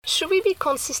should we be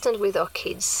consistent with our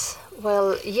kids?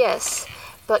 Well, yes,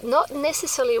 but not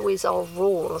necessarily with our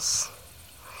rules.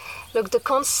 Look, the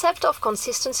concept of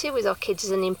consistency with our kids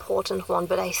is an important one,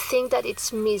 but I think that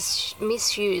it's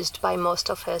misused by most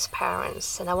of us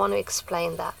parents, and I want to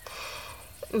explain that.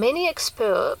 Many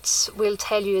experts will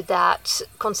tell you that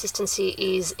consistency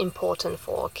is important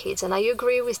for our kids, and I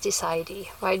agree with this idea,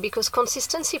 right? Because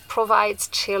consistency provides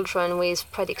children with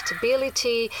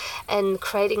predictability and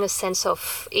creating a sense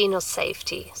of inner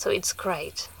safety, so it's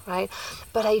great, right?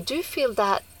 But I do feel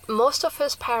that most of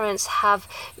us parents have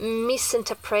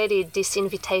misinterpreted this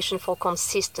invitation for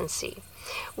consistency.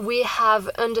 We have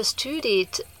understood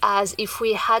it as if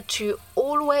we had to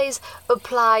always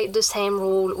apply the same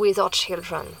rule with our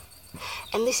children.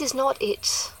 And this is not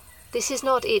it. This is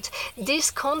not it.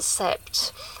 This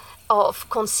concept of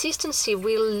consistency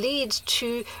will lead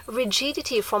to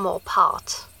rigidity from our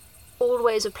part,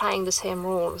 always applying the same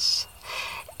rules.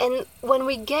 And when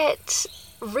we get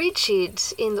rigid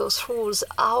in those rules,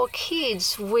 our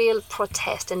kids will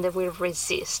protest and they will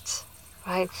resist,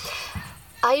 right?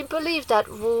 I believe that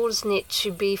rules need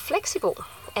to be flexible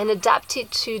and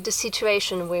adapted to the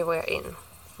situation we were in,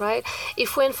 right?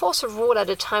 If we enforce a rule at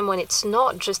a time when it's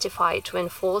not justified to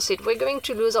enforce it, we're going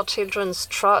to lose our children's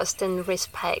trust and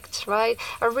respect, right?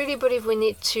 I really believe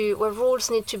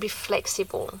rules need to be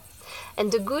flexible.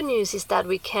 And the good news is that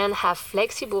we can have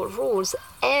flexible rules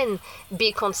and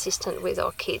be consistent with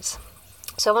our kids.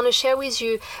 So I want to share with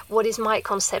you what is my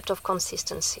concept of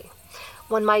consistency.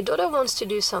 When my daughter wants to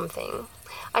do something,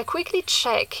 I quickly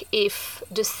check if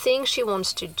the thing she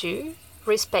wants to do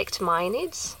respects my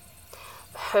needs,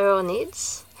 her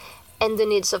needs, and the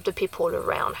needs of the people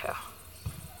around her.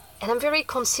 And I'm very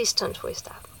consistent with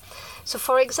that. So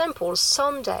for example,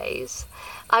 some days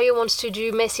Aya wants to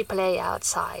do messy play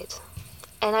outside,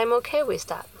 and I'm okay with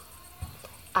that.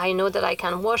 I know that I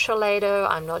can wash her later,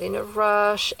 I'm not in a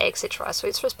rush, etc. So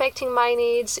it's respecting my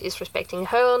needs, it's respecting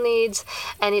her needs,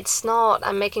 and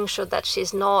I'm making sure that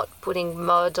she's not putting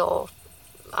mud or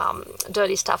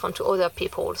dirty stuff onto other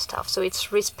people's stuff. So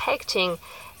it's respecting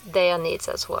their needs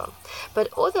as well. But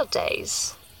other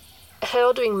days,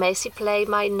 her doing messy play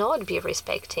might not be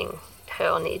respecting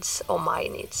her needs or my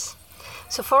needs.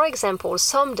 So for example,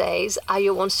 some days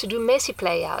Aya wants to do messy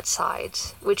play outside,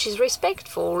 which is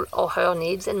respectful of her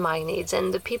needs and my needs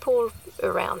and the people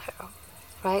around her,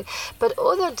 right? But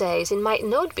other days it might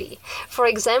not be. For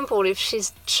example, if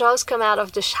she's just come out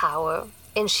of the shower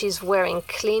and she's wearing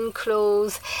clean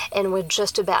clothes and we're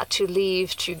just about to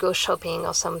leave to go shopping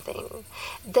or something,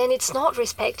 then it's not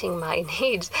respecting my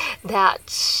needs that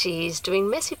she's doing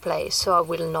messy play, so I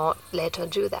will not let her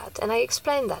do that. And I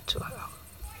explain that to her.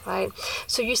 Right?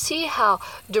 So you see how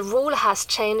the rule has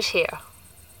changed here.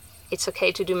 It's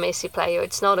okay to do messy play or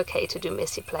it's not okay to do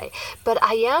messy play. But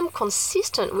I am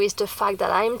consistent with the fact that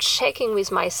I'm checking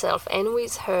with myself and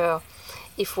with her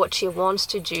if what she wants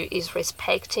to do is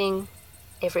respecting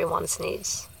everyone's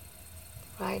needs.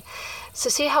 Right?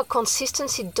 So see how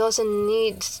consistency doesn't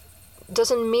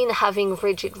mean having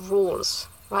rigid rules.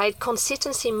 Right?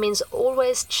 Consistency means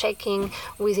always checking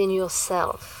within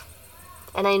yourself.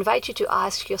 And I invite you to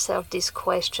ask yourself this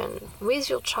question with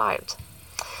your child.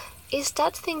 Is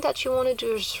that thing that you want to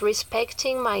do is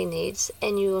respecting my needs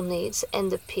and your needs and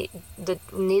the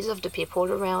needs of the people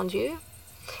around you?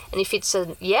 And if it's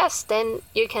a yes, then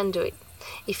you can do it.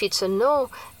 If it's a no,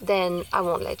 then I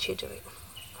won't let you do it.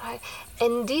 Right?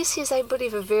 And this is, I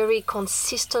believe, a very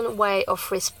consistent way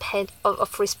of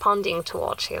responding to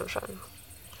our children.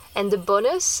 And the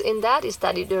bonus in that is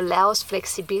that it allows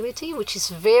flexibility, which is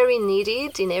very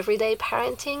needed in everyday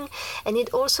parenting, and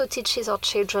it also teaches our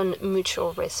children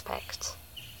mutual respect.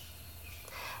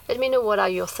 Let me know what are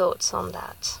your thoughts on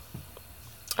that.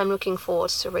 I'm looking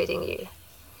forward to reading you.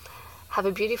 Have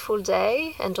a beautiful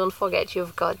day, and don't forget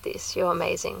you've got this. You're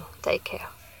amazing. Take care.